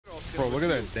look at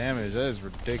that damage. That is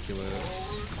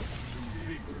ridiculous.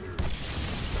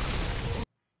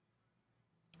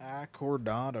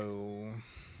 Accordado.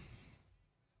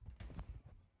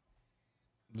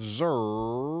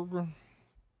 Zerg.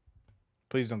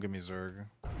 Please don't give me Zerg.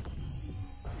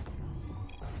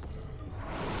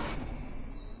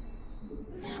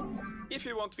 If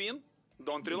you want win,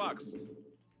 don't relax.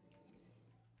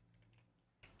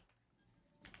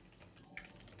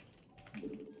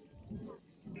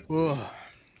 Ugh.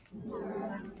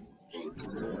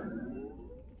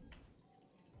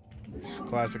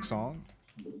 Classic song.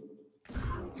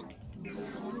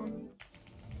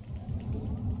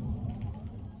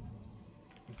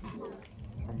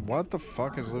 What the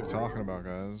fuck is Luke talking about,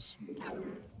 guys?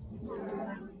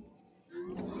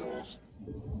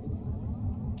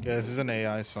 Yeah, this is an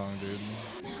AI song, dude.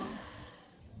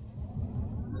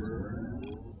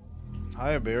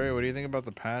 Hi, Barry. What do you think about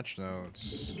the patch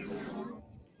notes?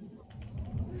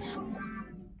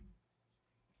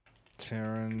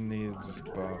 Terran needs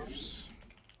buffs.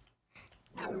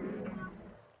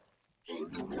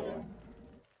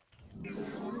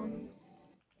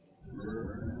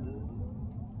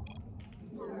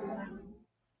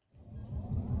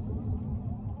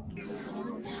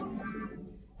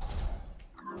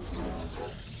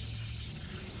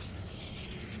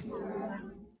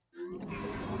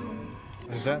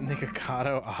 Is that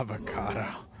Nikocado avocado?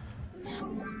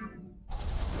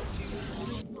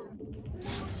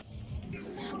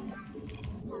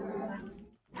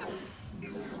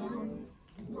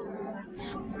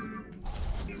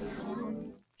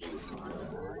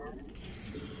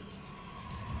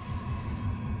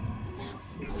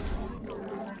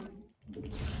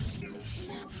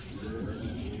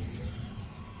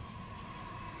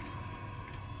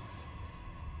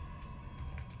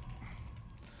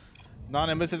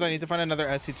 Non-Emma says I need to find another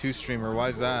SC2 streamer. Why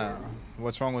is that?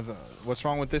 What's wrong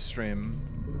with this stream?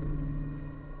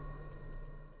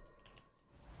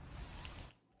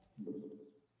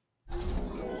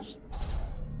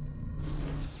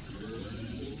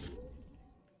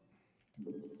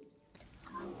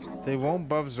 They won't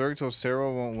buff Zerg till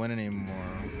Sarah won't win anymore.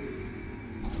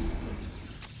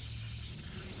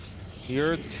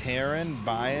 Your Terran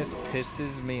bias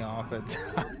pisses me off at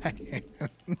times.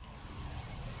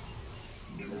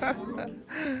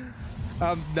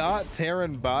 I'm not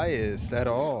Terran biased at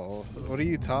all. What are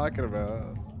you talking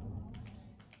about?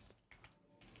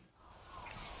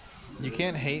 You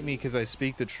can't hate me because I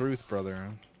speak the truth, brother.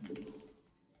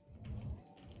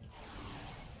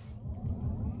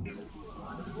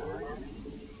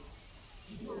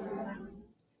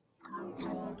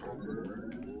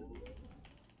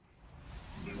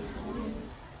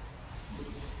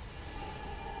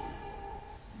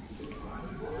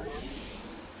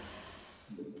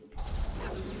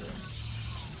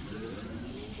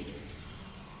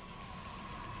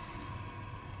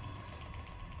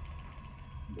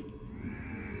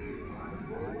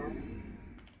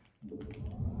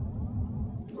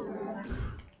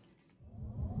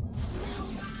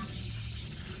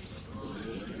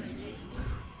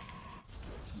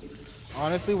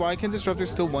 Honestly, why can Disruptor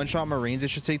still one-shot Marines? It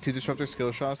should take 2 Disruptor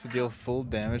skill shots to deal full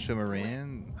damage to a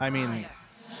Marine. I mean,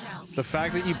 the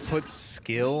fact that you put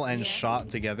skill and shot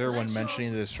together when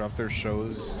mentioning the Disruptor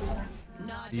shows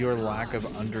your lack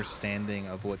of understanding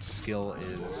of what skill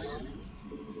is.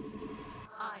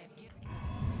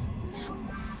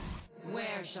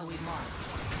 Where shall we march?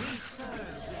 We serve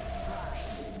with pride.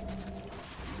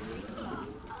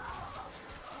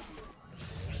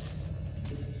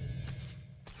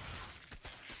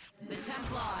 The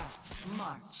Templar,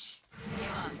 march.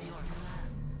 Give us your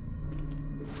command.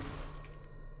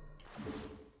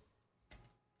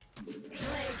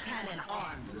 Blade cannon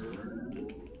armed.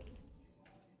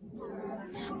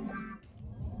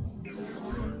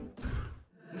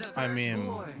 I mean,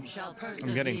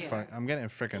 I'm getting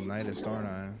frickin' Nidus, aren't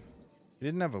I? He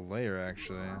didn't have a layer,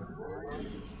 actually.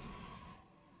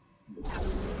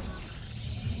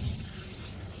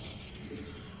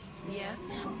 Yes.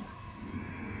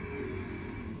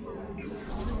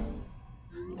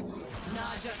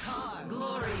 Najakar,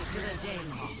 glory to the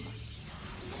Daemon.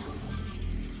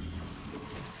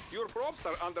 Your props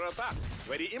are under attack.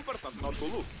 Very important not to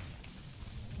lose.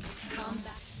 Come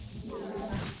back.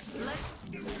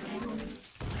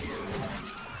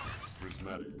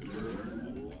 Prismatic.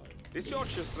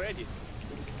 Research is ready.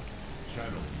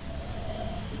 Channel.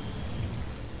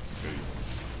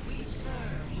 We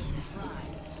serve with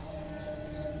pride.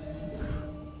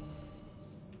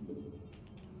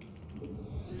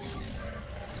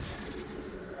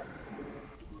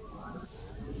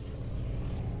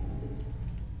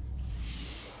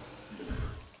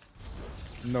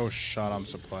 No shot on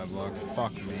supply block.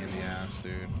 Fuck me in the ass,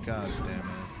 dude. God damn it.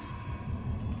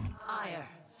 Ire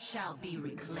shall be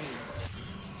reclaimed.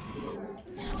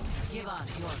 Give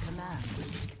us your command.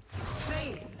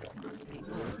 Faith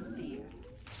before fear.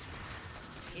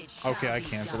 It shall Okay, I be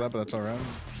canceled done. that, but that's alright.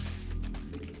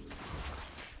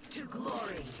 To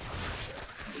glory.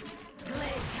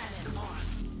 Blade cannon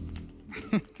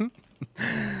arm.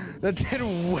 That did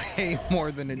way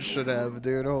more than it should have,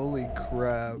 dude. Holy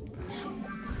crap.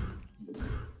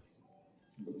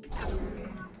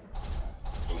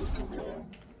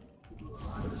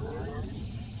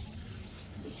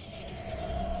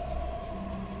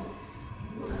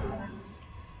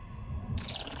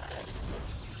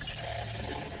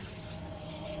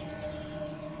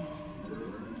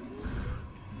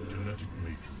 Genetic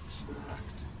matrix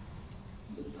active.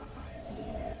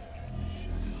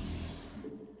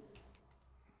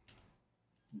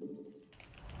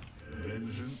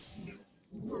 Vengeance.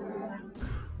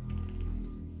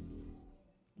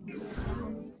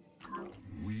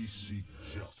 We seek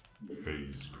just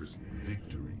phase crystal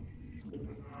victory.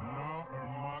 Na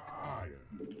Ermak Ire.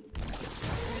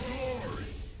 Glory.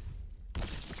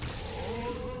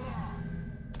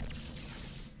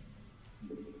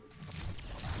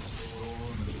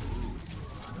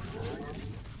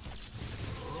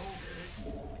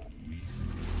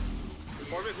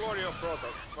 For the glory of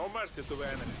Protoss, no mercy to the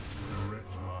enemy.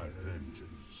 Direct my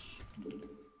vengeance.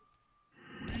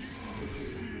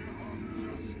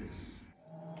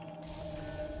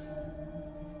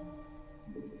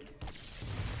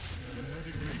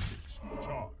 Genetic matrix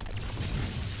charge.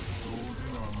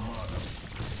 Golden Armada.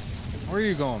 Where are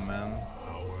you going, man?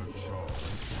 Our charge.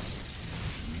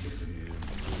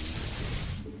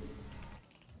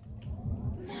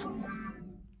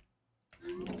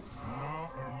 Na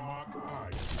Ermak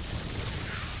Ire.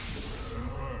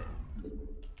 Confirmed.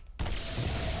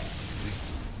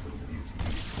 Victory is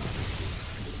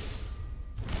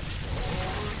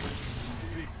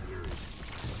victory.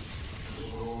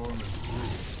 Storm is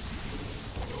brewing.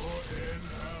 Your end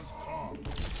has come.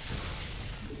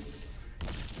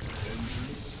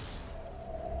 Vengeance.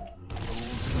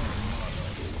 Golden Armada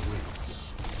awaits.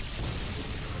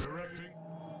 Directing.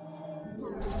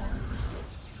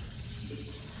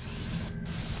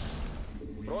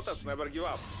 Protoss never give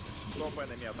up. Stop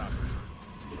enemy attack.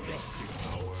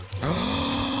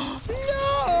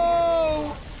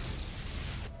 No!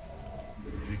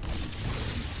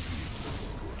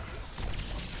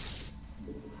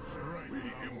 We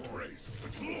embrace the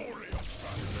glory of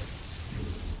battle.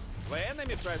 The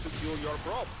enemy try to kill your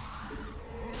prop.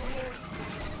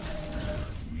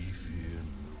 We fear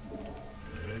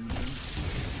vengeance.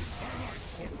 Allied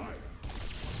for hire.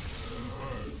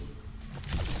 Confirmed.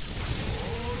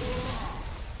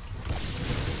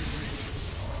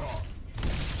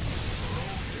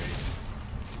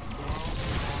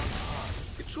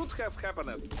 It should have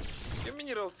happened. Your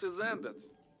minerals is ended.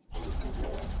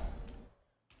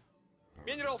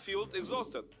 Mineral field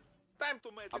exhausted. Time to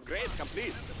make upgrade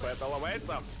complete. Battle awaits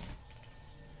us.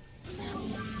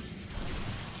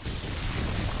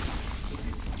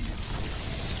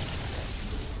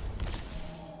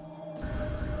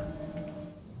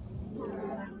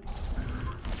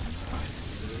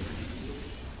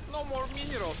 No more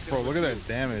minerals. Bro, look at that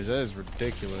damage. That is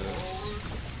ridiculous.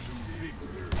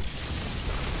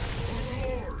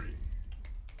 Glory.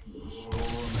 The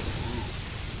storm is brewing.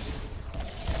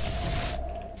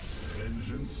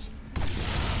 Vengeance.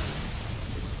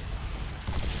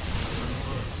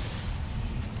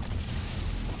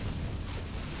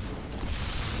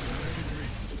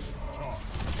 Charge.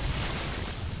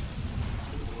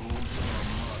 Golden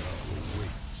Armada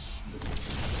awaits.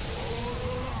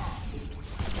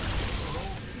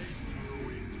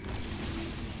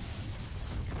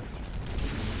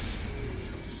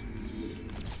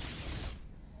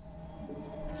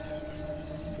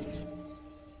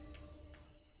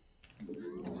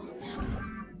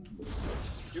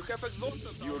 You have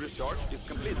exhausted. Your research is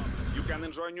complete. You can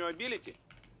enjoy new ability.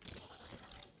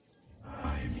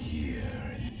 I am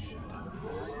here.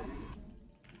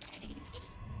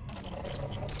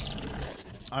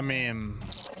 I mean,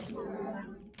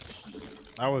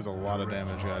 that was a lot of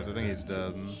damage, guys. I think he's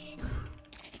dead.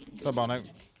 What's up, Bonnet?